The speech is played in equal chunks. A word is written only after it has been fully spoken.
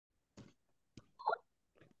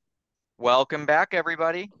Welcome back,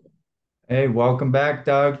 everybody. Hey, welcome back,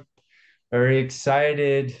 Doug. Very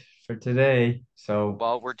excited for today.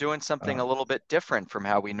 Well, we're doing something Uh, a little bit different from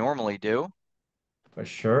how we normally do. for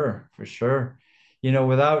sure, for sure.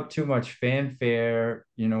 Without too much fanfare,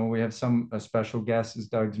 we have some special guests, as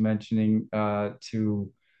Doug's mentioning,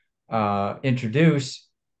 to introduce.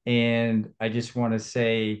 And I just want to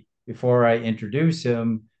say before I introduce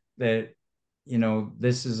him that,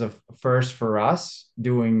 this is a first for us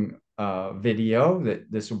doing video,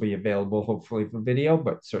 that this will be available hopefully for video,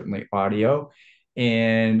 but certainly audio.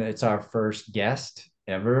 And it's our first guest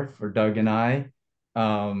ever for Doug and I.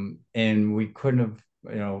 And we couldn't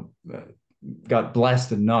have, got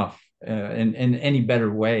blessed enough in any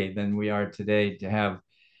better way than we are today to have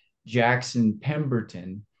Jackson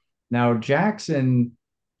Pemberton. Now, Jackson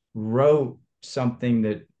wrote something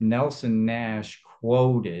that Nelson Nash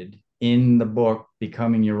quoted in the book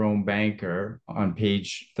Becoming Your Own Banker on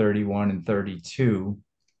page 31 and 32.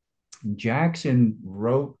 Jackson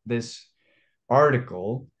wrote this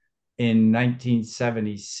article in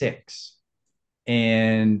 1976.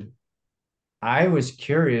 And I was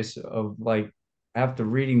curious of like, after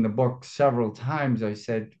reading the book several times, I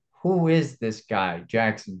said, who is this guy,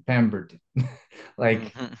 Jackson Pemberton?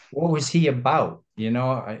 Like, Hmm. what was he about?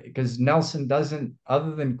 Because Nelson doesn't,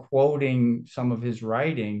 other than quoting some of his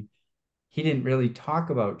writing, he didn't really talk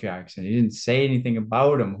about Jackson. He didn't say anything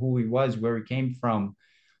about him, who he was, where he came from,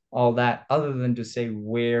 all that, other than to say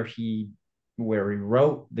where he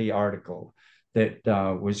wrote the article that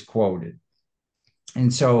was quoted.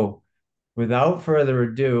 And so, without further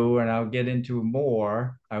ado, and I'll get into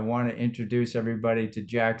more, I want to introduce everybody to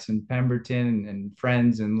Jackson Pemberton, and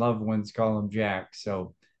friends and loved ones call him Jack.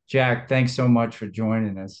 So, Jack, thanks so much for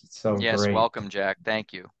joining us. It's so Yes, great. welcome, Jack.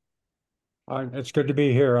 Thank you. It's good to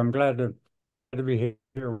be here. I'm glad to be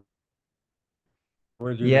here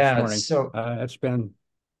with you this Yeah, morning. so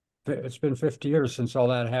It's been 50 years since all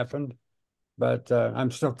that happened, but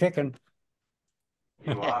I'm still kicking.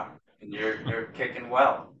 you are, and you're kicking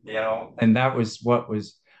well, and that was what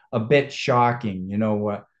was a bit shocking.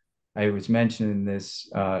 What I was mentioning this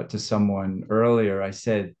to someone earlier. I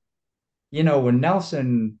said, when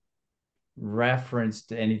Nelson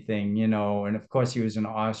referenced anything, and of course he was an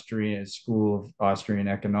Austrian school of Austrian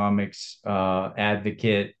economics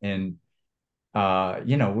advocate, and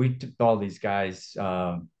we took all these guys,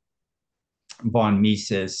 von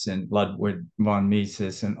Mises and Ludwig von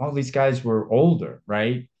Mises, and all these guys were older,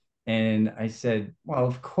 right? And I said, well,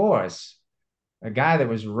 of course, a guy that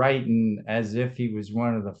was writing as if he was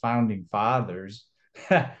one of the founding fathers,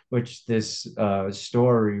 which this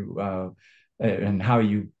story and how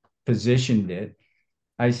you positioned it,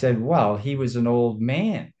 I said, well, he was an old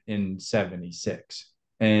man in 76.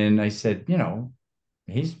 And I said,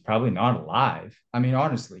 he's probably not alive. I mean,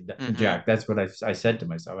 honestly, Hmm. Jack, that's what I said to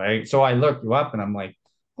myself. So I looked you up and I'm like,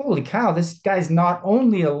 holy cow, this guy's not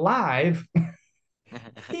only alive,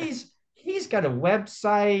 he's got a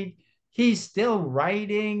website, he's still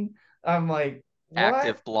writing. I'm like, what?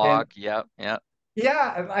 Active And blog. Yep, yep.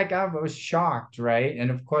 yeah, like I was shocked, right?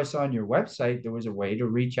 And of course, on your website, there was a way to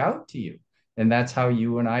reach out to you. And that's how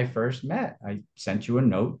you and I first met. I sent you a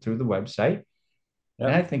note through the website. And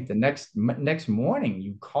I Yep. think the next morning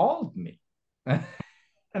you called me. And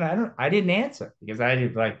I didn't answer because I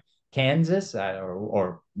did like Kansas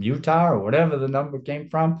or Utah or whatever the number came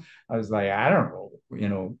from. I was like, I don't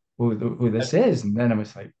know, who this is. And then I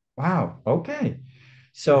was like, wow, okay. You thought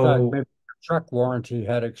So maybe your truck warranty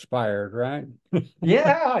had expired, right?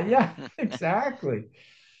 yeah, exactly.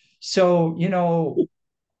 So, Yeah,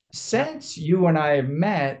 since you and I have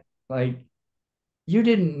met, like you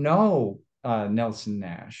didn't know Nelson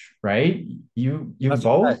Nash, right? You you that's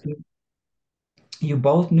both correct. you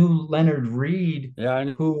both knew Leonard Reed, Yeah, I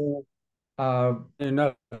who uh, knew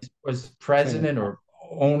nothing. was president or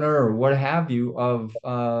owner or what have you of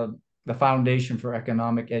the Foundation for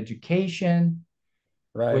Economic Education,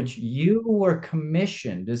 Right. which you were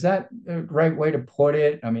commissioned. Is that the right way to put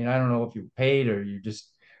it? I mean, I don't know if you paid or you just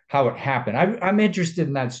how it happened. I'm interested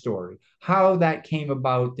in that story, how that came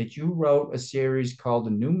about that you wrote a series called A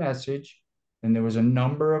New Message, and there was a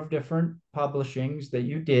number of different publishings that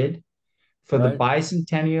you did for the Right.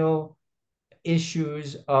 bicentennial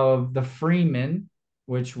issues of the Freeman,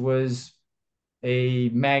 which was a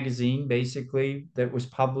magazine basically that was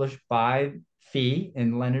published by Fee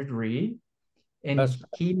and Leonard Reed. And That's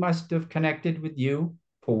he must have connected with you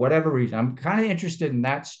for whatever reason. I'm kind of interested in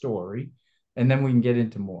that story, and then we can get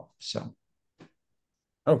into more. So,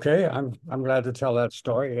 okay. I'm glad to tell that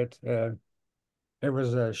story. It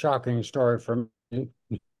was a shocking story for me.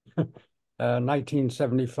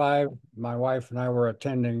 1975, my wife and I were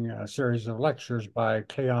attending a series of lectures by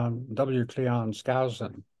Cleon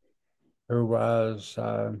Skousen, who was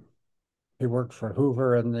he worked for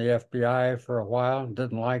Hoover in the FBI for a while.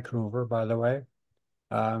 Didn't like Hoover, by the way.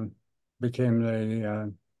 Um, Became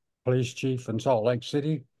the police chief in Salt Lake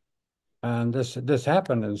City, and this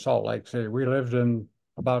happened in Salt Lake City. We lived in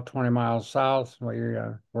about 20 miles south. We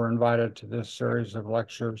were invited to this series of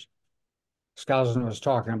lectures. Skousen was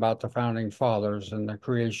talking about the founding fathers and the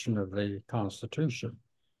creation of the Constitution.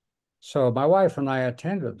 So my wife and I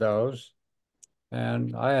attended those,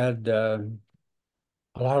 and I had a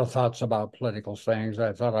lot of thoughts about political things.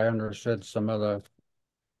 I thought I understood some of the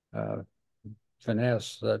uh,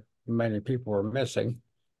 finesse that many people were missing.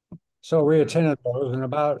 So we attended those, and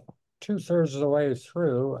about two-thirds of the way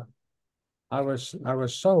through, I was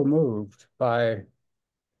so moved by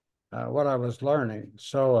what I was learning,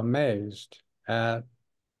 so amazed at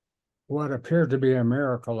what appeared to be a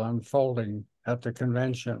miracle unfolding at the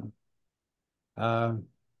convention. Uh,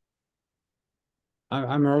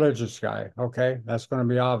 I'm a religious guy, okay? That's going to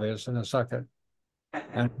be obvious in a second.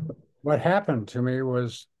 And what happened to me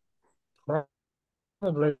was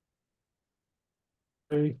probably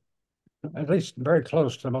at least very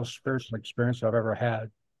close to the most spiritual experience I've ever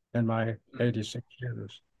had in my 86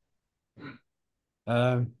 years.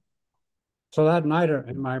 Uh, so that night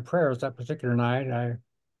in my prayers, that particular night,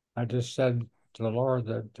 I just said to the Lord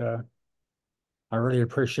that I really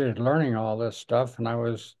appreciated learning all this stuff, and I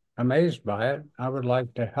was amazed by it. I would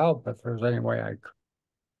like to help if there's any way I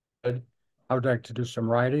could. I would like to do some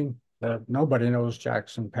writing. Nobody knows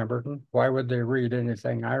Jackson Pemberton. Why would they read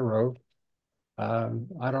anything I wrote? I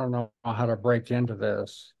don't know how to break into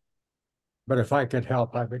this, but if I could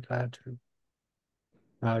help, I'd be glad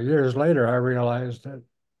to. Years later, I realized that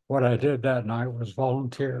what I did that night was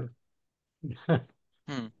volunteer.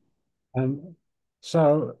 Hmm. And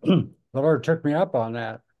so the Lord took me up on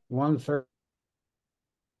that. 1:30,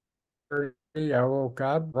 I woke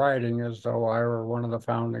up writing as though I were one of the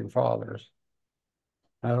founding fathers.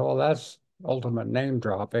 Well, that's ultimate name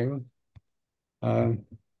dropping, uh,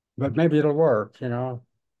 but maybe it'll work, you know.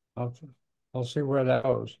 I'll, I'll see where that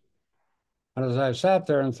goes. And as I sat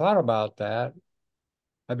there and thought about that,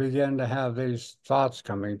 I began to have these thoughts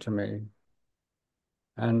coming to me.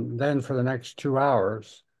 And then for the next 2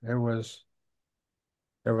 hours, it was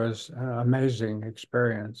an amazing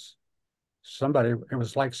experience. It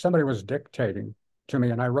was like somebody was dictating to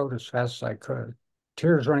me, and I wrote as fast as I could,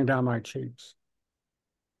 tears running down my cheeks.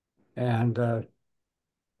 And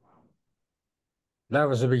that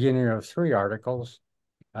was the beginning of 3 articles.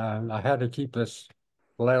 I had to keep this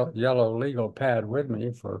yellow legal pad with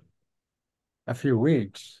me for a few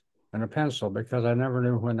weeks and a pencil because I never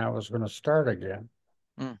knew when that was going to start again.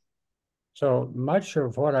 Hmm. So much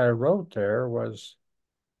of what I wrote there was,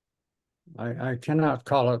 I cannot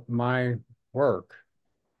call it my work.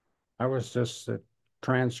 I was just a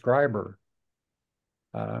transcriber.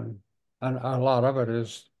 Uh, and a lot of it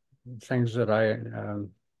is things that I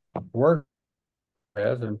work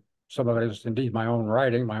with, and some of it is indeed my own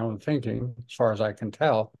writing, my own thinking, as far as I can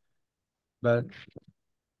tell. But,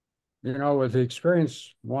 you know, with the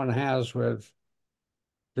experience one has with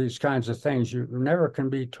these kinds of things, you never can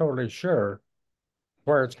be totally sure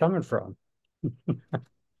where it's coming from.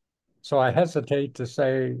 So I hesitate to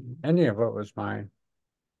say any of it was mine.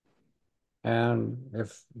 And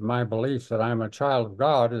if my belief that I'm a child of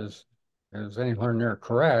God is anywhere near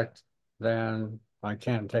correct, then I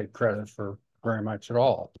can't take credit for very much at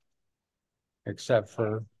all, except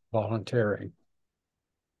for volunteering.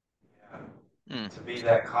 Hmm. To be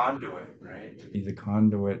that conduit, right? To be the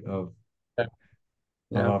conduit of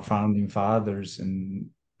Yeah, our founding fathers and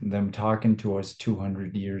them talking to us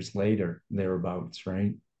 200 years later, thereabouts,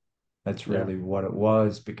 right? That's yeah, really what it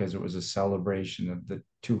was because it was a celebration of the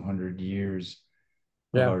 200 years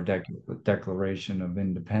of yeah, our Declaration of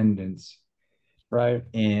Independence. right.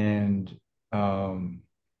 And, um,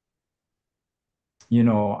 you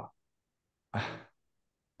know,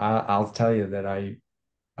 I'll tell you that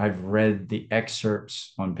I've read the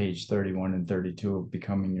excerpts on page 31 and 32 of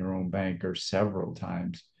Becoming Your Own Banker several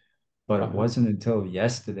times, but it Uh-huh. wasn't until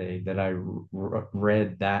yesterday that I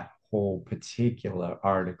read that whole particular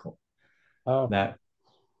article. Oh, That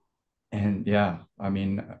and yeah, I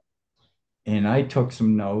mean, and I took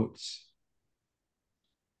some notes,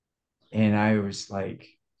 and I was like,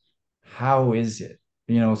 how is it?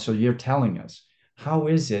 So you're telling us, how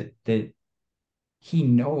is it that he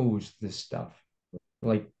knows this stuff?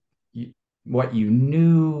 Like you, what you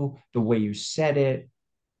knew, the way you said it,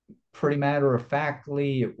 pretty matter of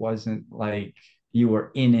factly. It wasn't like you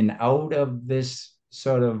were in and out of this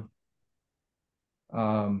sort of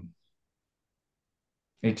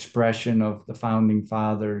expression of the founding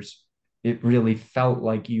fathers, it really felt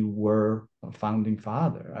like you were a founding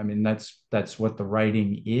father. I mean, that's what the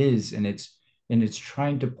writing is, and it's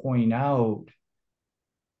trying to point out.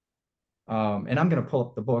 And I'm going to pull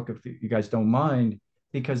up the book if you guys don't mind,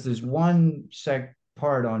 because there's one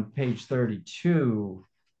part on page 32.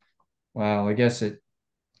 Well, I guess it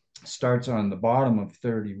starts on the bottom of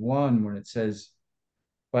 31 when it says,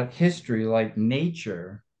 but history, like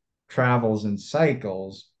nature, travels in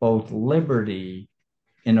cycles, both liberty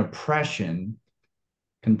and oppression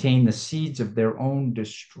contain the seeds of their own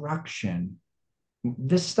destruction.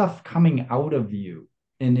 This stuff coming out of you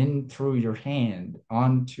and in through your hand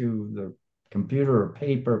onto the computer or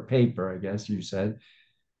paper, I guess you said.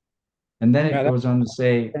 And then it Yeah, goes on to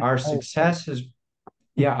say, that's our success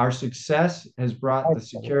has brought the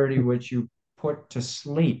security which you put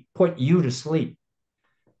you to sleep.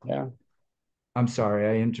 yeah. I'm sorry,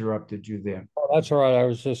 I interrupted you there. Well, that's all right. I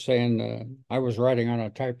was just saying, I was writing on a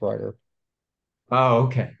typewriter. Oh,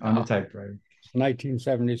 okay. On the Oh, typewriter. It's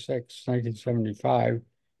 1976, 1975.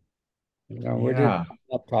 We didn't Yeah. have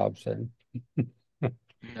laptops then.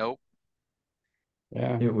 nope.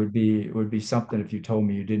 Yeah. It would be something if you told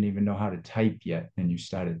me you didn't even know how to type yet and you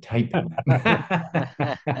started typing.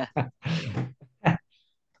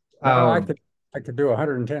 Well, um, I could do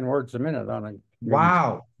 110 words a minute on a given.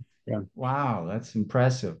 wow. Yeah. Wow, that's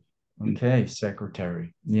impressive. Okay,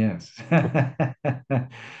 secretary. Yes. uh,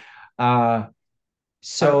 I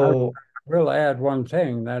so will add one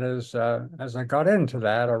thing. That is, as I got into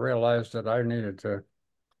that, I realized that I needed to,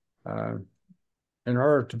 uh, in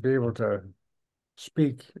order to be able to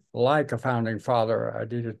speak like a founding father, I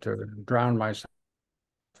needed to drown myself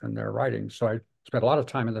in their writing. So I spent a lot of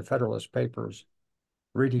time in the Federalist Papers,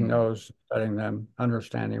 reading hmm, those, studying them,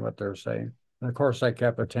 understanding what they're saying. And of course, I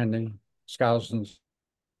kept attending Skousen's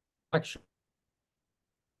lectures,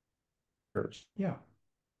 yeah,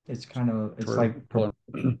 it's were like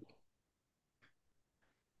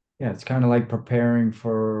yeah, it's kind of like preparing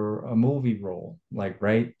for a movie role. Like,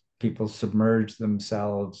 right? People submerge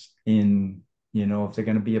themselves in, if they're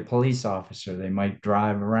going to be a police officer, they might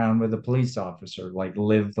drive around with a police officer, like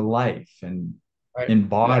live the life and right. Yeah.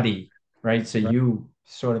 embody, right? So Right. you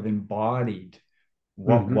sort of embodied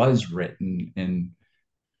what Hmm. was written, and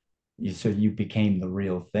so you became the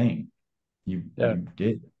real thing. you Yeah. you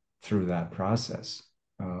did through that process.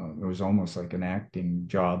 It was almost like an acting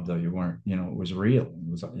job, though you weren't. It was real.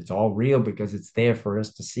 It's all real because it's there for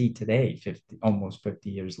us to see today, almost 50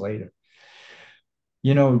 years later.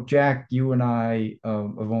 Jack, you and I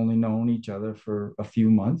have only known each other for a few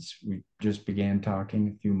months. We just began talking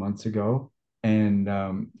a few months ago, and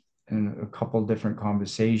a couple different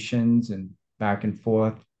conversations and back and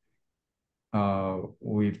forth.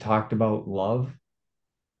 We've talked about love.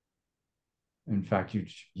 In fact,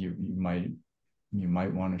 you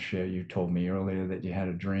might want to share. You told me earlier that you had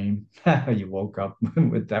a dream. You woke up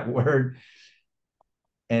with that word.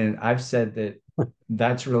 And I've said that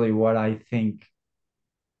that's really what I think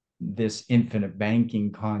this infinite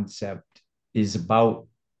banking concept is about.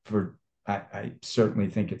 I certainly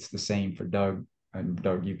think it's the same for Doug. And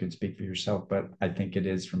Doug, you can speak for yourself, but I think it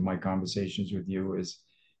is from my conversations with you is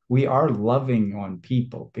we are loving on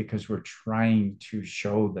people because we're trying to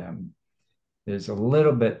show them there's a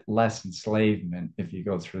little bit less enslavement if you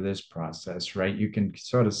go through this process, right? You can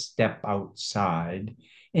sort of step outside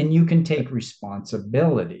and you can take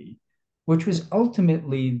responsibility, which was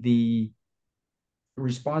ultimately the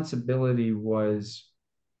responsibility was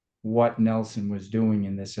what Nelson was doing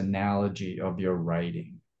in this analogy of your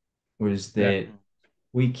writing was Yeah. that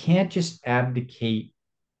we can't just abdicate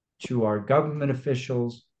to our government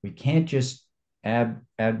officials. We can't just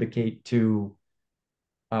advocate to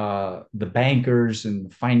the bankers and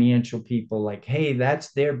the financial people, like, hey,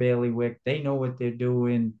 that's their bailiwick. They know what they're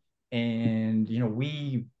doing. And,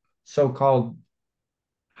 we so-called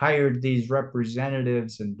hired these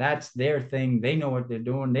representatives and that's their thing. They know what they're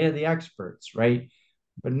doing. They're the experts, right?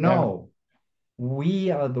 But Yeah. no, we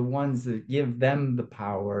are the ones that give them the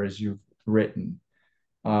power, as you've written.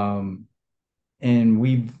 Um, and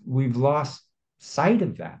we've lost sight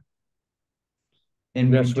of that.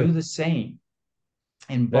 And we Yes, we. do the same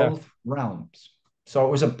in Yeah. both realms. So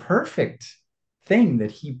it was a perfect thing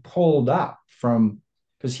that he pulled up from,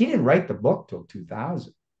 because he didn't write the book till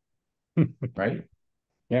 2000, right?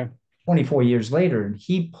 Yeah. 24 years later, and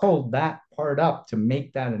he pulled that part up to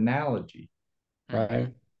make that analogy. Hmm.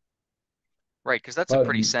 Right. Right, because that's a But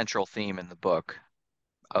pretty And central theme in the book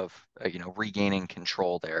of regaining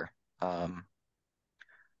control there. Um,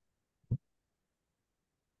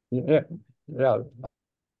 yeah, yeah.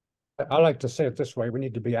 I like to say it this way: we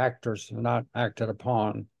need to be actors, not acted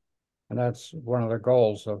upon, and that's one of the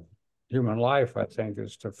goals of human life. I think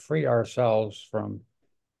is to free ourselves from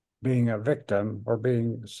being a victim or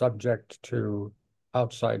being subject to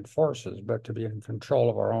outside forces, but to be in control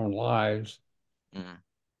of our own lives. Mm,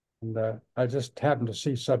 And I just happened to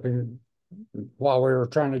see something while we were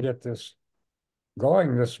trying to get this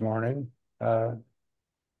going this morning, a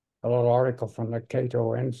little article from the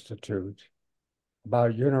Cato Institute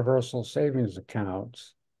about universal savings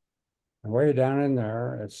accounts. And way down in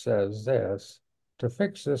there, it says this: to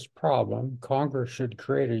fix this problem, Congress should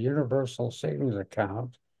create a universal savings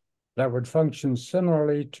account that would function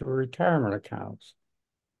similarly to retirement accounts.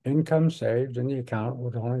 Income saved in the account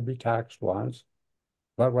would only be taxed once,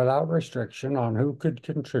 but without restriction on who could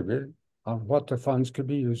contribute, on what the funds could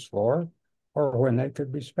be used for, or when they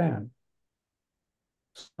could be spent.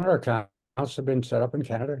 Similar accounts have been set up in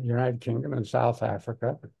Canada, United Kingdom, and South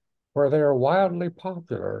Africa, where they are wildly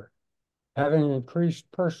popular, having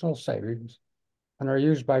increased personal savings and are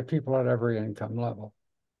used by people at every income level.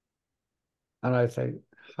 And I think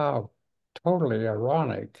how totally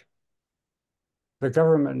ironic. The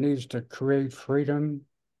government needs to create freedom.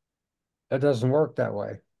 It doesn't work that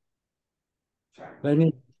way. They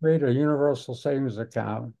need to create a universal savings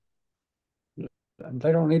account.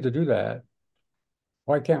 They don't need to do that.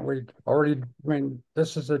 Why can't we already? I mean,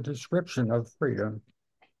 this is a description of freedom.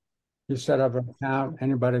 You set up an account,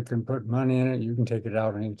 anybody can put money in it. You can take it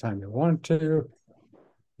out anytime you want to.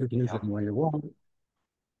 You can use it when you want.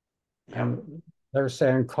 And they're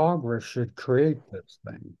saying Congress should create this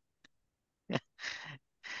thing.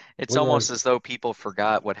 it's We are, almost as though people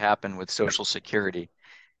forgot what happened with Social Security,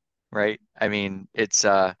 right? I mean, it's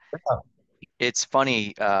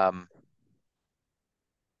funny.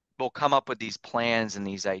 We'll come up with these plans and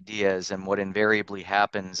these ideas, and what invariably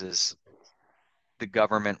happens is the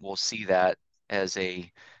government will see that as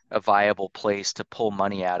a viable place to pull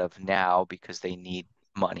money out of now because they need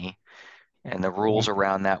money, and the rules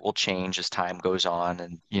around that will change as time goes on.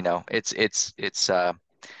 And it's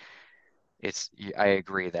I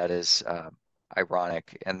agree that is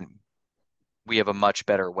ironic, and we have a much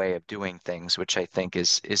better way of doing things, which I think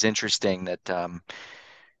is interesting that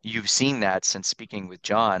you've seen that since speaking with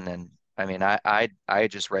John. And I mean, I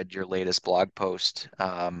just read your latest blog post.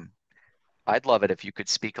 I'd love it if you could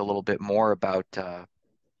speak a little bit more about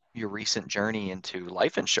your recent journey into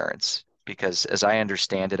life insurance, because as I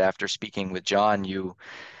understand it, after speaking with John, you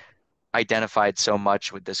identified so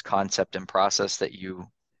much with this concept and process that you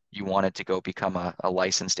wanted to go become a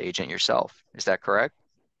licensed agent yourself. Is that correct?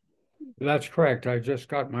 that's correct. I just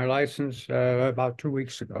got my license about 2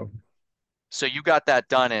 weeks ago. So you got that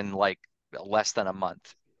done in like less than a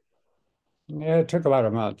month. Yeah, it took about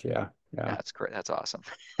a month. Yeah, yeah, That's great. That's awesome.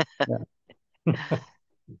 yeah,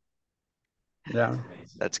 yeah.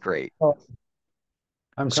 That's great. Well,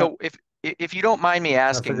 I'm trying So if you don't mind me to figure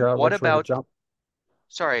asking, out what which way to about, jump.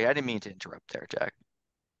 sorry, I didn't mean to interrupt there, Jack.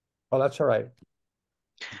 Oh, that's all right.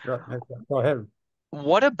 Go ahead.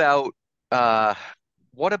 What about uh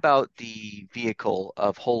what about the vehicle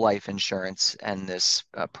of whole life insurance and this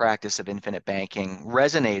practice of infinite banking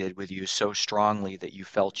resonated with you so strongly that you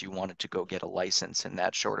felt you wanted to go get a license in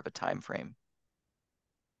that short of a time frame?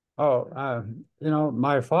 Oh,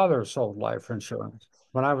 my father sold life insurance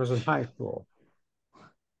when I was in high school.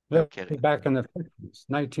 No This was kidding. back in the 50s,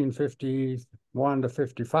 1951 to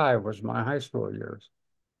 55 was my high school years.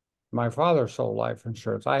 My father sold life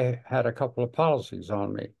insurance. I had a couple of policies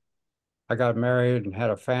on me. I got married and had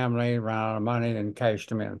a family, ran out of money, and cashed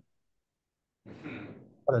them in.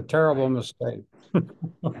 What a terrible mistake.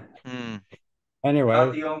 Hmm.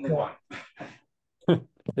 Anyway,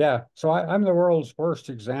 yeah, so I'm the world's worst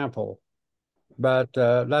example, but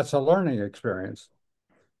that's a learning experience.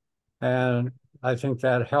 And I think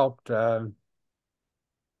that helped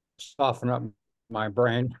soften up my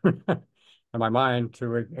brain and my mind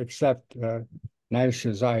to accept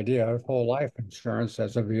Nash's idea of whole life insurance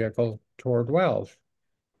as a vehicle toward wealth.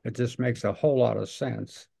 It just makes a whole lot of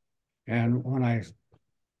sense. And when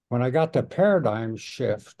I got the paradigm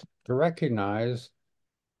shift to recognize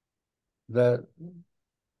that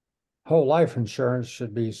whole life insurance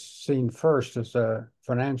should be seen first as a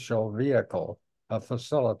financial vehicle, a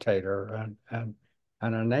facilitator, and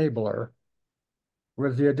an enabler,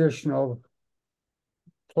 with the additional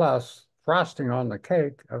plus frosting on the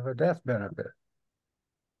cake of a death benefit.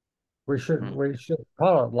 Hmm. We should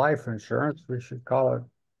call it life insurance. We should call it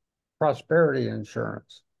prosperity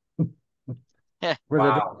insurance Yeah. with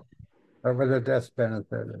a with a death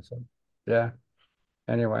benefit. So, yeah.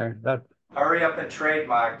 Anyway, that Hurry up and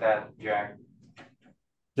trademark that, Jack.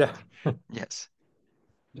 yeah. Yes.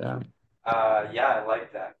 Yeah. Yeah, I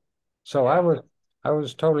like that. So Yeah. I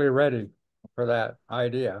was totally ready for that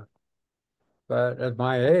idea. But at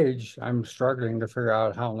my age, I'm struggling to figure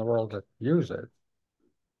out how in the world to use it.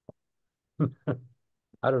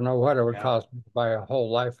 I don't know what it would Yeah. cost me to buy a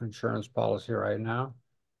whole life insurance policy right now.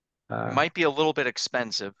 It Uh, might be a little bit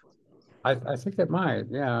expensive. I think it might,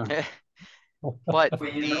 yeah. But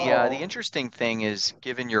Well, the interesting thing is,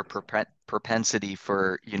 given your propensity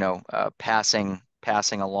for,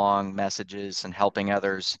 passing along messages and helping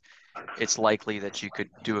others, it's likely that you could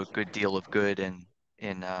do a good deal of good in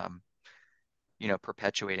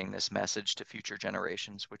perpetuating this message to future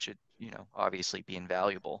generations, which would, obviously be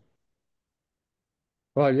invaluable.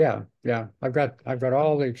 Well, yeah, yeah. I've got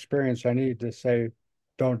all the experience I need to say,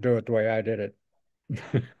 don't do it the way I did it.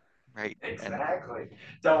 Right. And exactly.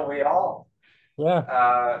 Don't we all?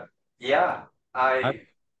 Yeah. Yeah, I,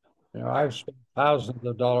 I, I've spent thousands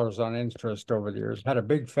of dollars on interest over the years. Had a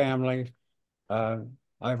big family. Uh,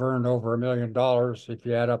 I've earned over $1 million if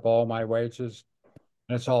you add up all my wages,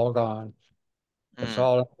 and it's all gone. It's mm,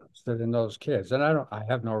 all invested in those kids, and I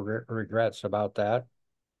have no regrets about that.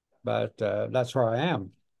 But that's where I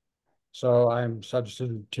am. So I'm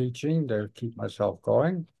substitute teaching to keep myself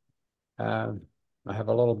going. Um, I have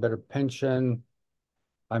a little bit of pension.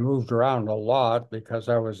 I moved around a lot because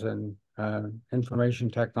I was in information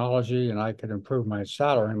technology, and I could improve my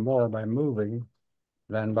salary more by moving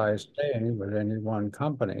than by staying with any one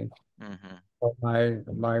company. hmm But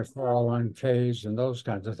my 401ks and those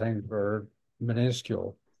kinds of things were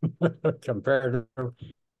minuscule compared to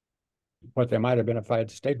what they might have been if I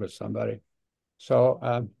had stayed with somebody.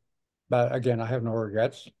 So, but again, I have no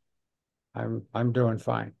regrets. I'm doing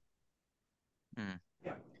fine. mm,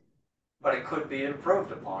 yeah, but it could be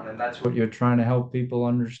improved upon, and that's what you're trying to help people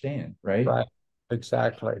understand, right? Right.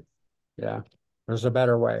 Exactly. Yeah. There's a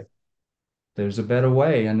better way. There's a better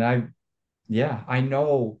way. And yeah, I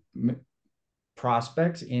know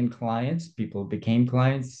prospects and clients, people who became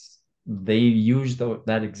clients, they use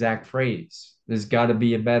that exact phrase. There's got to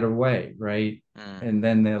be a better way, right? mm, And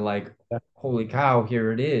then they're like, Yeah. holy cow,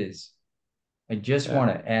 here it is. I just Yeah.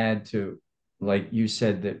 want to add to, like you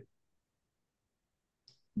said, that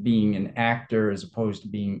being an actor as opposed to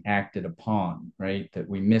being acted upon, right? That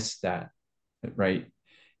we miss that, right?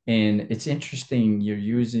 And it's interesting you're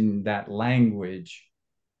using that language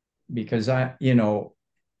because a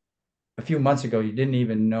few months ago, you didn't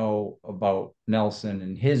even know about Nelson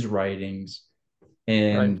and his writings.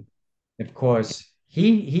 Right. And of course,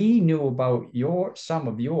 he knew about some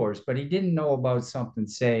of yours, but he didn't know about something,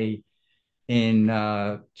 say, in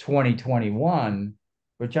 2021,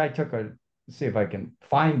 which I took a see if I can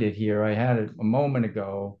find it here. I had it a moment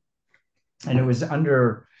ago, and it was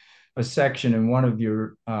under a section in one of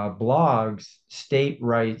your blogs, state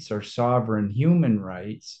rights or sovereign human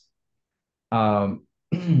rights. Um,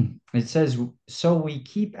 it says, so we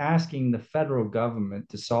keep asking the federal government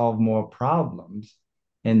to solve more problems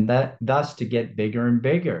and that thus to get bigger and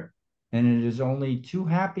bigger. And it is only too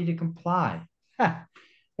happy to comply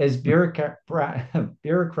as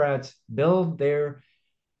bureaucrats build their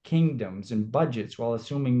kingdoms and budgets while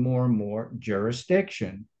assuming more and more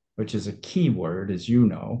jurisdiction, which is a key word, as you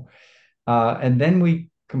know. And then we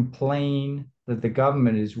complain that the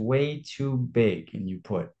government is way too big, and you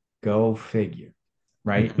put, go figure,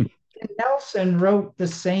 right? mm, And Nelson wrote the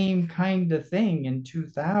same kind of thing in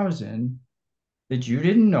 2000 that you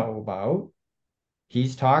didn't know about.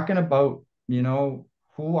 He's talking about,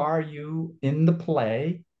 who are you in the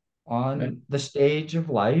play Yeah. on the stage of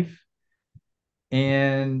life?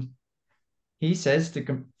 And he says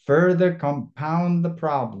to further compound the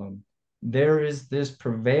problem, there is this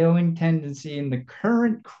prevailing tendency in the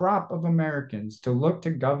current crop of Americans to look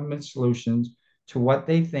to government solutions to what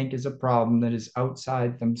they think is a problem that is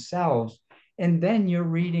outside themselves. And then you're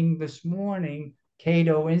reading this morning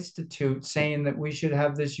Cato Institute saying that we should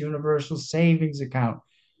have this universal savings account,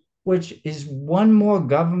 which is one more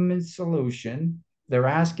government solution. They're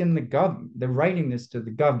asking the government, they're writing this to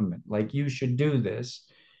the government, like you should do this,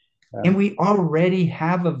 Yeah. and we already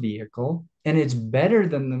have a vehicle, and it's better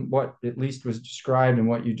than what at least was described in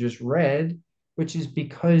what you just read, which is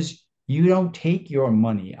because you don't take your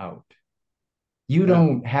money out. You Yeah.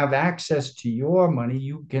 don't have access to your money.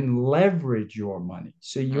 You can leverage your money.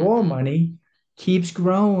 So your hmm money keeps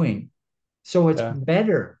growing. So it's Yeah.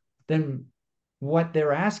 better than what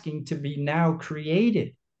they're asking to be now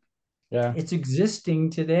created. Yeah. It's existing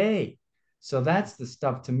today. So that's the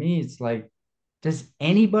stuff to me. It's like, does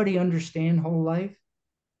anybody understand whole life?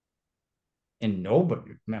 And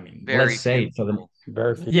nobody, I mean, let's Very few say, so people.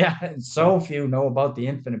 Very few. yeah, Yeah. so few know about the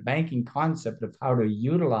infinite banking concept of how to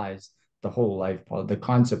utilize the whole life, Paul, the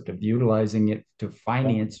concept of utilizing it to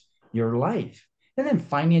Yeah. finance your life and then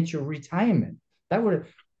finance your retirement. That would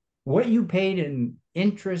what you paid in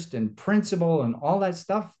interest and principal and all that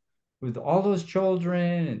stuff with all those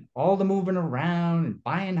children and all the moving around and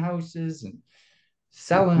buying houses and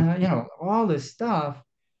selling, all this stuff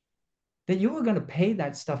that you were going to pay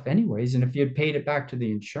that stuff anyways. And if you had paid it back to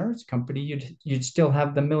the insurance company, you'd still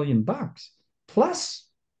have the $1 million plus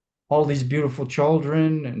all these beautiful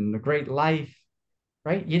children and the great life,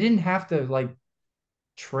 right? You didn't have to like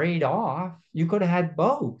trade off. You could have had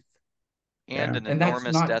both And there. an And that's enormous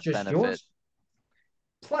not death just benefit, yours,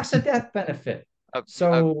 plus a death benefit. a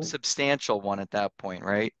So, substantial one at that point,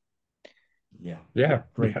 right? yeah, Yeah.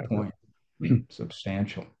 great Yeah. point.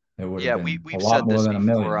 Substantial. It would have Yeah, we been a we've lot said more this than a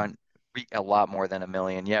before million. on a lot more than a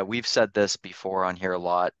million. Yeah, we've said this before on here a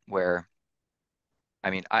lot where I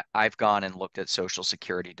mean, I've gone and looked at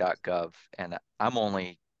socialsecurity.gov and I'm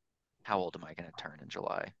only how old am I going to turn in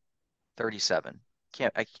July? 37.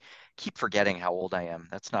 I keep forgetting how old I am.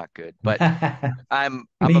 That's not good. But I'm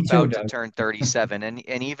Me too, about to Doug. turn 37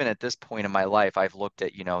 and even at this point in my life I've looked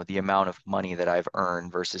at, the amount of money that I've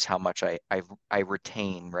earned versus how much I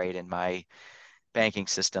retain, right, in my banking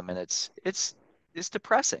system and it's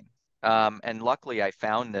depressing. And luckily I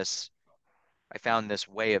found this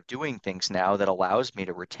way of doing things now that allows me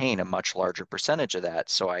to retain a much larger percentage of that.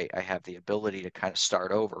 So I have the ability to kind of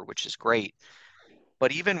start over, which is great.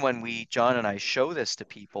 But even when John and I show this to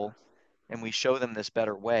people and we show them this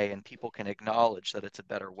better way and people can acknowledge that it's a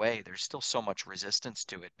better way, there's still so much resistance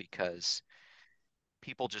to it because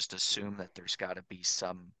people just assume that there's got to be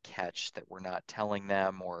some catch that we're not telling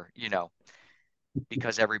them or,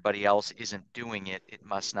 because everybody else isn't doing it, it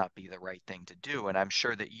must not be the right thing to do. And I'm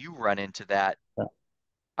sure that you run into that Yeah.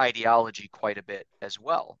 ideology quite a bit as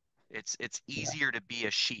well. It's Yeah. easier to be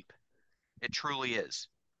a sheep. It truly is.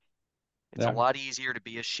 It's a Yeah. lot easier to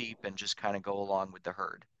be a sheep and just kind of go along with the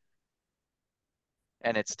herd.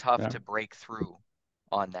 And it's tough Yeah. to break through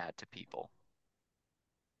on that to people.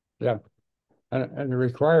 Yeah. And it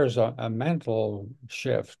requires a mental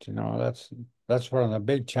shift. That's one of the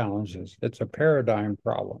big challenges. It's a paradigm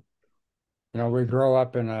problem. We grow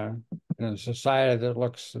up in a society that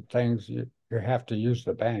looks at things, you have to use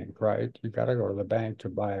the bank, right? You got to go to the bank to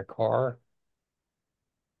buy a car.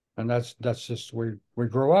 And that's just we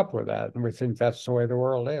grow up with that and we think that's the way the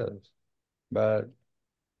world is. But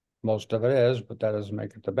most of it is, but that doesn't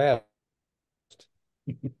make it the best.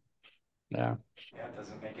 Yeah, Yeah, it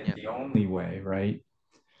doesn't make it Yeah. the only way, right?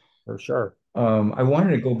 for sure. I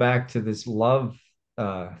wanted to go back to this love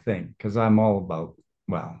thing because I'm all about,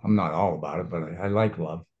 well, I'm not all about it, but I like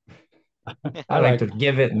love. I I like like to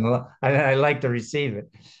give it and I like to receive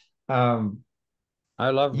it. Um, I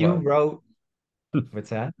love you love. wrote, what's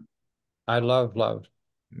that? I love love.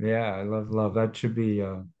 Yeah, I love love. That should be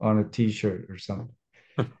on a t-shirt or something.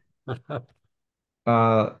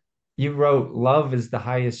 Uh, you wrote, love is the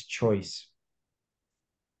highest choice.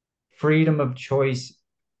 Freedom of choice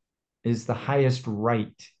is the highest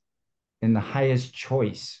right, and the highest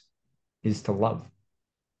choice is to love.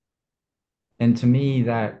 And to me,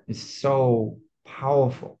 that is so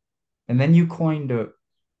powerful. And then you coined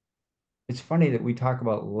it's funny that we talk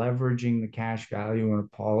about leveraging the cash value in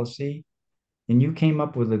a policy, and you came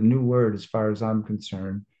up with a new word as far as I'm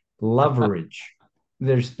concerned, leverage.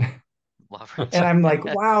 There's, Leverage. and I'm like,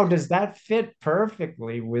 wow, does that fit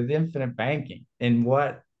perfectly with infinite banking and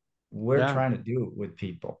what we're Yeah, trying to do with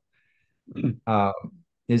people? Uh,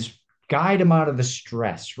 is guide them out of the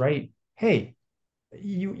stress, right? Hey,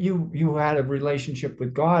 you had a relationship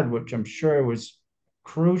with God, which I'm sure was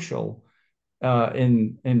crucial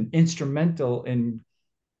in instrumental in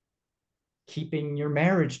keeping your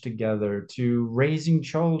marriage together, to raising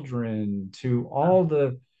children, to yeah, all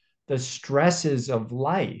the stresses of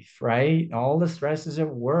life, right? All the stresses at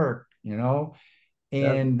work,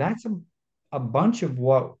 yeah, and that's a bunch of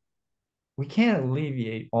what we can't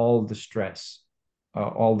alleviate all the stress,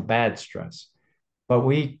 all the bad stress, but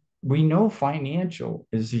we know financial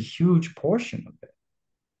is a huge portion of it,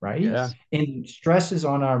 right? yeah, And stresses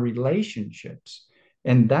on our relationships.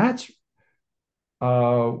 And that's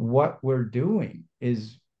what we're doing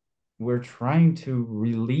is we're trying to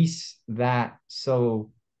release that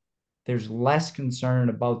so there's less concern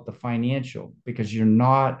about the financial because you're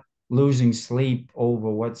not losing sleep over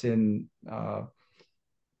what's in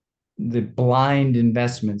the blind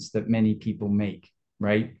investments that many people make,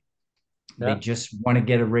 right? They yeah, just want to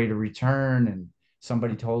get a rate of return and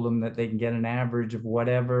somebody told them that they can get an average of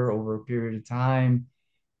whatever over a period of time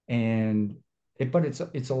and but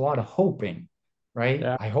it's a lot of hoping, right?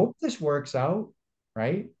 yeah. I hope this works out,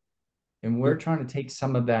 right? And we're trying to take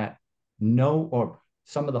some of that know, or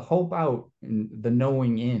some of the hope out and the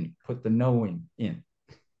knowing in, put the knowing in,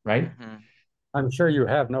 right? Hmm. I'm sure you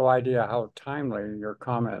have no idea how timely your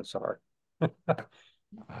comments are.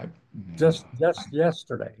 I, Just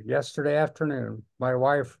yesterday afternoon, my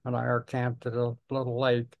wife and I are camped at a little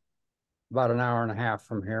lake about an hour and a half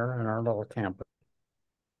from here in our little camp.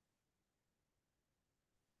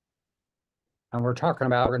 And we're talking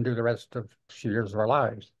about we're going to do the rest of a few years of our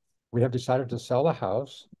lives. We have decided to sell the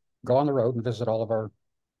house, go on the road and visit all of our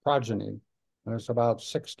progeny. There's about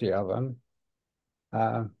 60 of them.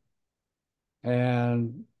 Uh,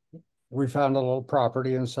 and we found a little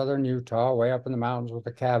property in southern Utah, way up in the mountains with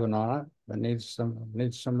a cabin on it that needs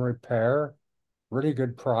some repair, really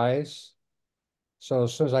good price. So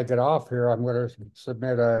as soon as I get off here, I'm going to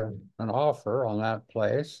submit an offer on that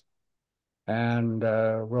place, and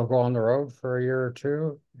we'll go on the road for a year or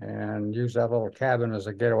two and use that little cabin as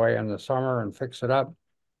a getaway in the summer and fix it up,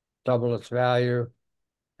 double its value,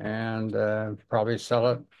 and probably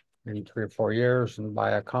sell it in 3 or 4 years and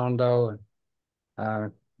buy a condo and uh,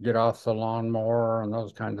 get off the lawnmower and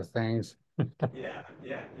those kinds of things. yeah,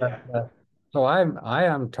 yeah, But, yeah. so I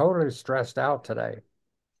am totally stressed out today.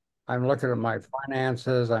 I'm looking at my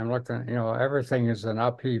finances. I'm looking, everything is an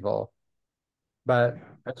upheaval, but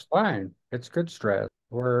it's fine. It's good stress.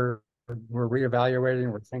 We're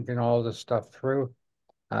reevaluating. We're thinking all this stuff through,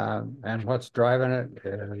 and what's driving it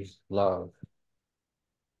is love.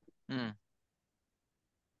 Mm,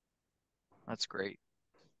 that's great.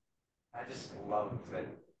 I just love that.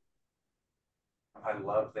 I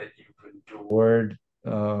love that you've endured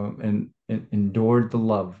and endured the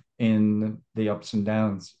love in the ups and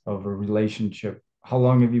downs of a relationship. How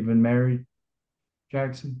long have you been married,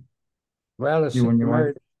 Jackson? Well, let's You see, and your we're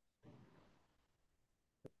wife?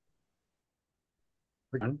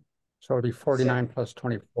 married, so it'll be Same. 49 plus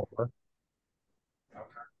 24. Okay.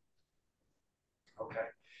 Okay.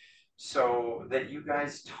 So that you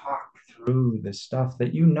guys talk through the stuff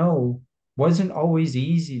that wasn't always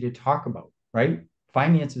easy to talk about, right?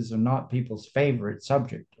 Finances are not people's favorite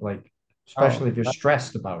subject, like Oh, especially if you're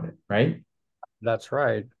stressed about it, right? that's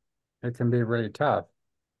right. It can be really tough.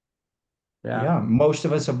 Yeah, Yeah, most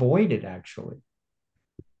of us avoid it actually,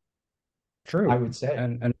 I true. would say.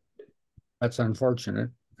 And that's unfortunate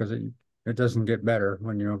because it doesn't get better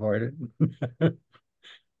when you avoid it.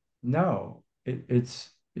 No, it's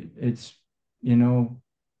you know,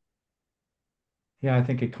 yeah, I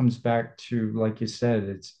think it comes back to like you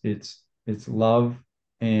said, it's love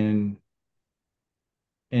and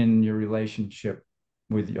in your relationship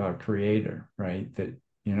with your creator, right? That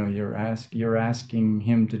you're asking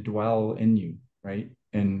him to dwell in you, right?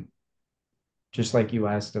 And just like you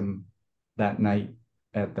asked him that night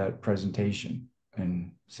at that presentation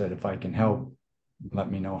and said, if I can help, let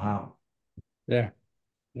me know how. Yeah,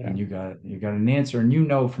 yeah, And you got an answer.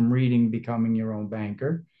 And from reading Becoming Your Own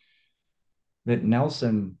Banker that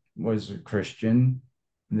Nelson was a Christian,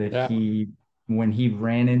 that yeah, when he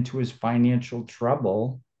ran into his financial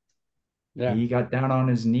trouble, yeah, he got down on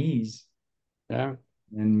his knees yeah,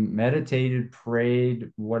 and meditated,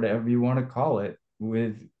 prayed, whatever you want to call it,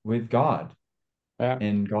 with God. yeah,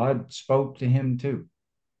 And God spoke to him too.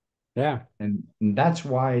 yeah. And that's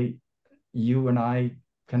why you and I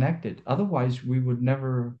connected. Otherwise, we would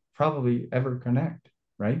never probably ever connect,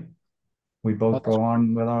 right? We Well, both go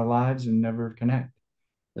on with our lives and never connect.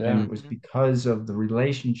 And yeah, it was Hmm. because of the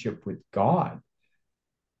relationship with God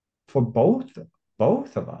for both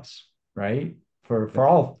of us, right? For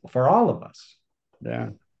all of us. yeah.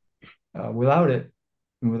 Without it,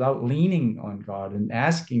 without leaning on God and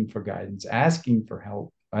asking for guidance, asking for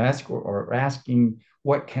help, or asking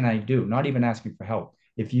what can I do? Not even asking for help.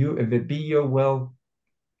 If it be your will,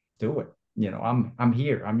 do it. I'm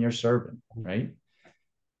here. I'm your servant, right?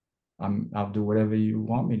 I'll do whatever you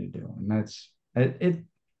want me to do, and that's it.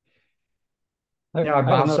 I, I I have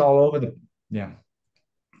bounce another. all over the. Yeah,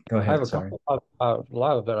 go I have ahead. a Sorry. couple of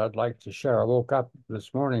love that I'd like to share. I woke up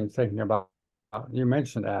this morning thinking about you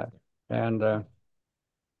mentioned that, and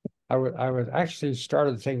I was actually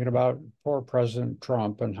started thinking about poor President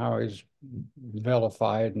Trump and how he's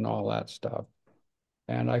vilified and all that stuff.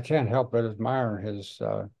 And I can't help but admire his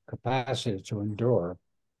capacity to endure.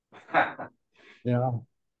 You know,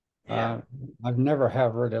 Yeah, uh, I've never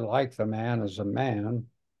have really liked the man as a man.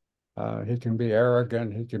 He can be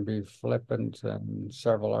arrogant, he can be flippant, and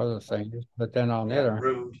several other things. But then on the yeah, other hand,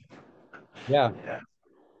 rude. yeah. Yeah,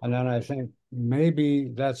 And then I think maybe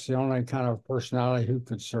that's the only kind of personality who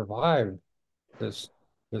could survive this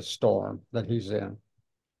this storm that he's in.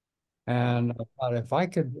 yeah, And I thought if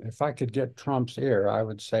I could get Trump's ear, I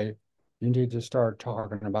would say you need to start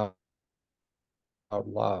talking about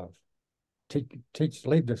love.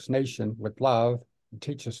 lead this nation with love, and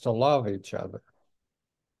teach us to love each other.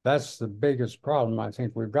 That's the biggest problem I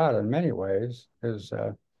think we've got in many ways is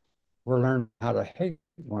we're learning how to hate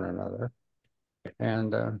one another.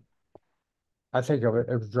 And I think it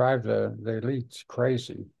would drive the elites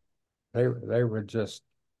crazy. They would just,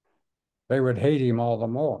 they would hate him all the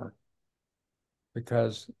more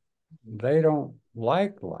because they don't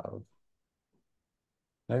like love.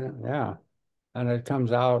 They don't, yeah. And it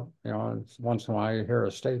comes out, you know, once in a while you hear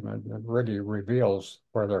a statement that really reveals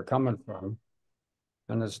where they're coming from.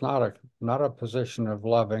 And it's not a position of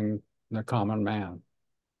loving the common man.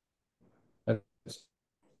 It's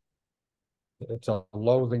it's a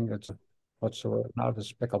loathing, it's what's the word? Not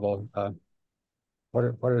despicable.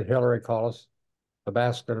 What did Hillary call us? The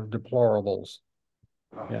basket of deplorables.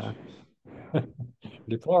 Oh, Yeah. yeah.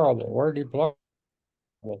 Deplorable. We're deplorable.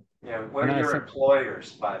 Yeah, And we're I your think,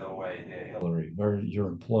 employers, by the way, Hillary. We're your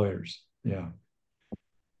employers. Yeah.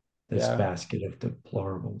 This yeah, basket of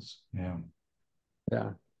deplorables. Yeah.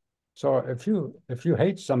 yeah. So if you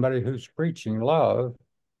hate somebody who's preaching love,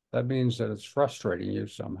 that means that it's frustrating you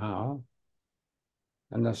somehow.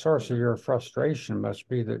 And the source of your frustration must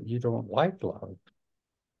be that you don't like love.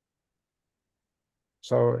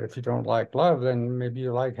 So if you don't like love, then maybe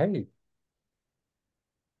you like hate.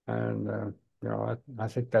 And you know, I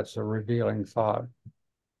think that's a revealing thought.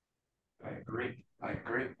 I agree. I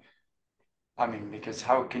agree. I mean, because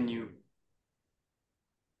how could you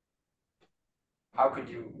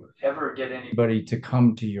ever get anybody to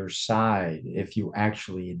come to your side if you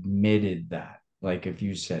actually admitted that? Like if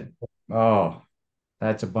you said, "Oh,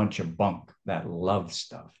 that's a bunch of bunk, that love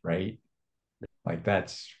stuff," right? Like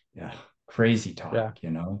that's yeah, crazy Yeah, talk,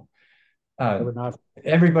 you know. I Uh, would not.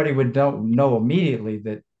 Everybody would know immediately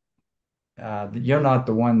that you're not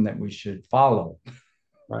the one that we should follow,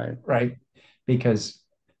 Right. right? Because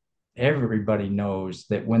everybody knows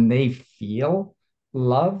that when they feel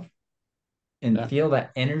love and Yeah. feel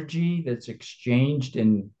that energy that's exchanged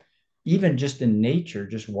in even just in nature,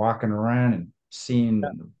 just walking around and Yeah. seeing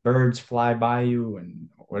the birds fly by you and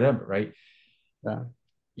whatever, right? Yeah.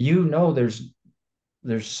 You know there's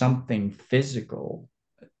something physical,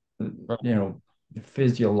 Right.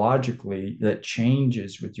 physiologically that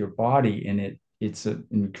changes with your body, and it's an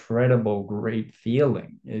incredible, great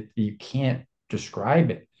feeling. You can't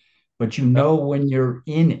describe it, but you Yeah. know when you're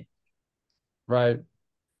in it, Right.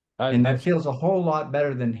 and that That's feels a whole lot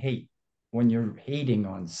better than hate when you're hating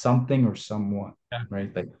on something or someone, yeah.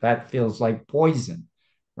 right? Like that feels like poison,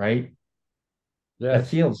 right? That Yes.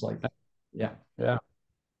 feels like, yeah. Yeah.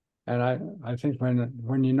 And I think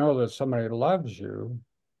when you know that somebody loves you,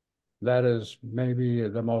 that is maybe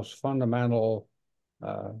the most fundamental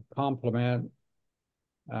compliment.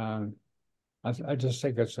 Um, I just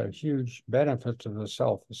think it's a huge benefit to the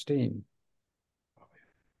self-esteem.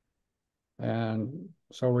 And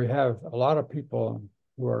so we have a lot of people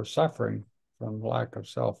who are suffering from lack of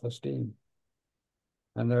self-esteem.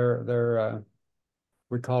 And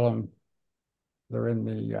we call them, they're in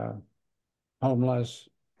the homeless,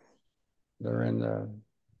 they're in the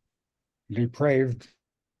depraved,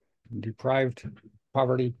 deprived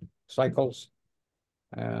poverty cycles.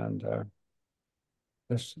 And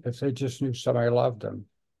if they just knew somebody loved them,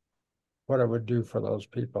 what it would do for those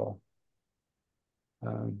people.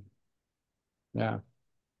 Um, yeah.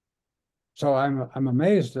 So I'm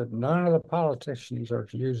amazed that none of the politicians are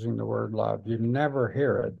using the word love. You never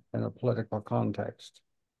hear it in a political context.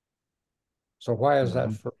 So why is that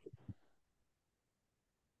Well, for,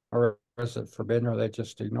 or is it forbidden, or are they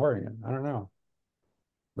just ignoring it? I don't know.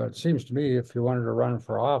 But it seems to me if you wanted to run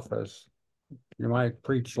for office, you might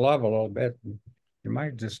preach love a little bit. And you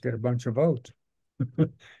might just get a bunch of votes.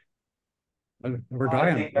 We're I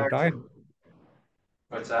dying. think We're back dying. to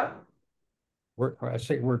what's that? I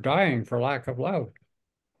say we're dying for lack of love.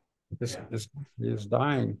 Yeah. This is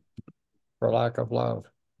dying for lack of love.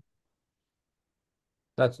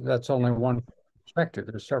 That's only one perspective.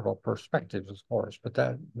 There's several perspectives, of course, but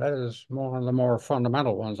that is one of the more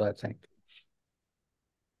fundamental ones, I think.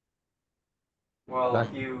 Well, Back,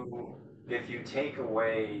 if you take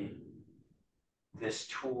away this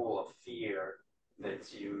tool of fear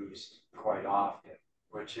that's used quite often,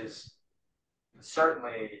 which is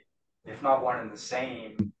certainly, if not one and the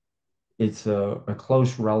same, it's a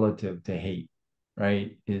close relative to hate,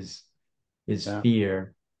 right? Is yeah,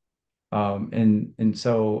 fear. And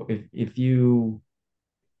so if you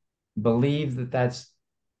believe that that's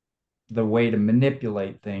the way to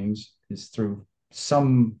manipulate things is through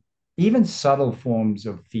some even subtle forms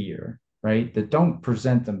of fear, right? That don't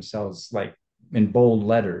present themselves like in bold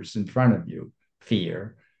letters in front of you,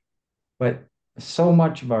 fear, but so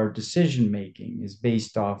much of our decision making is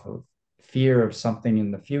based off of fear of something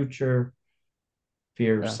in the future,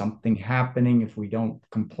 fear of Yeah. something happening if we don't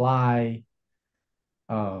comply.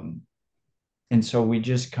 Um, and so we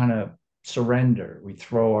just kind of surrender, we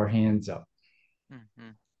throw our hands up. Hmm.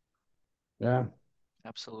 Yeah.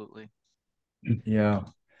 Absolutely. Yeah.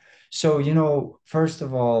 So, first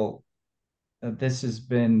of all, this has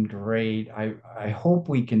been great. I hope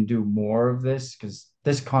we can do more of this because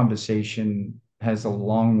this conversation has a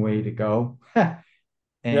long way to go. Yeah,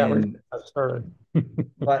 we And got started.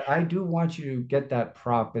 but I do want you to get that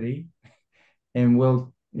property, and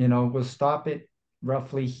we'll stop it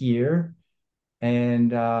roughly here.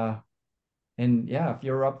 And yeah, if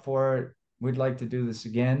you're up for it, we'd like to do this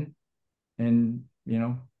again and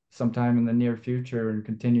sometime in the near future and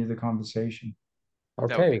continue the conversation. That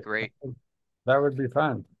would be Okay, great. that would be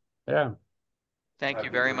fun. Yeah. Thank you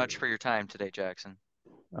very much for your time today, Jackson.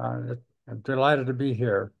 I'm delighted to be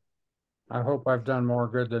here. I hope I've done more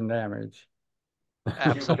good than damage. You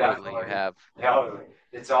Absolutely, you definitely. have. Yeah,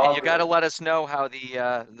 it's And all you got to good. let us know how the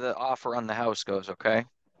offer on the house goes, okay?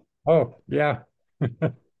 Oh, yeah. Yeah,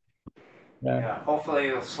 Yeah, hopefully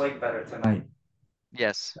it'll sleep better tonight.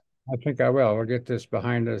 Yes. I think I will. We'll get this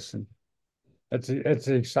behind us, and it's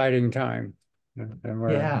an exciting time. And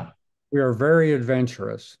Yeah, we are very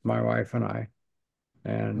adventurous, my wife and I. I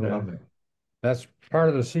And love it. that's part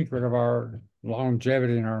of the secret of our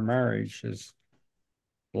longevity in our marriage is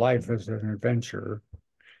life is an adventure.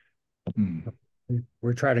 Mm,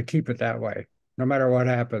 We try to keep it that way, no matter what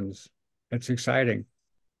happens. It's exciting.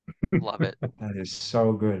 Love it. that is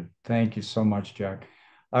so good. Thank you so much, Jack.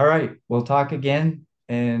 All right, we'll talk again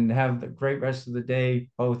and have the great rest of the day,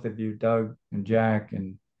 both of you, Doug and Jack.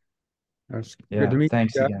 And It's good to yeah, meet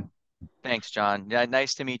thanks you. again. Thanks, John. Yeah,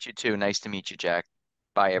 nice to meet you too. Nice to meet you, Jack.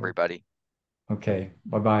 Bye, Jeff. everybody. Okay,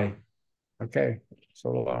 bye bye. Okay, so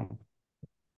long.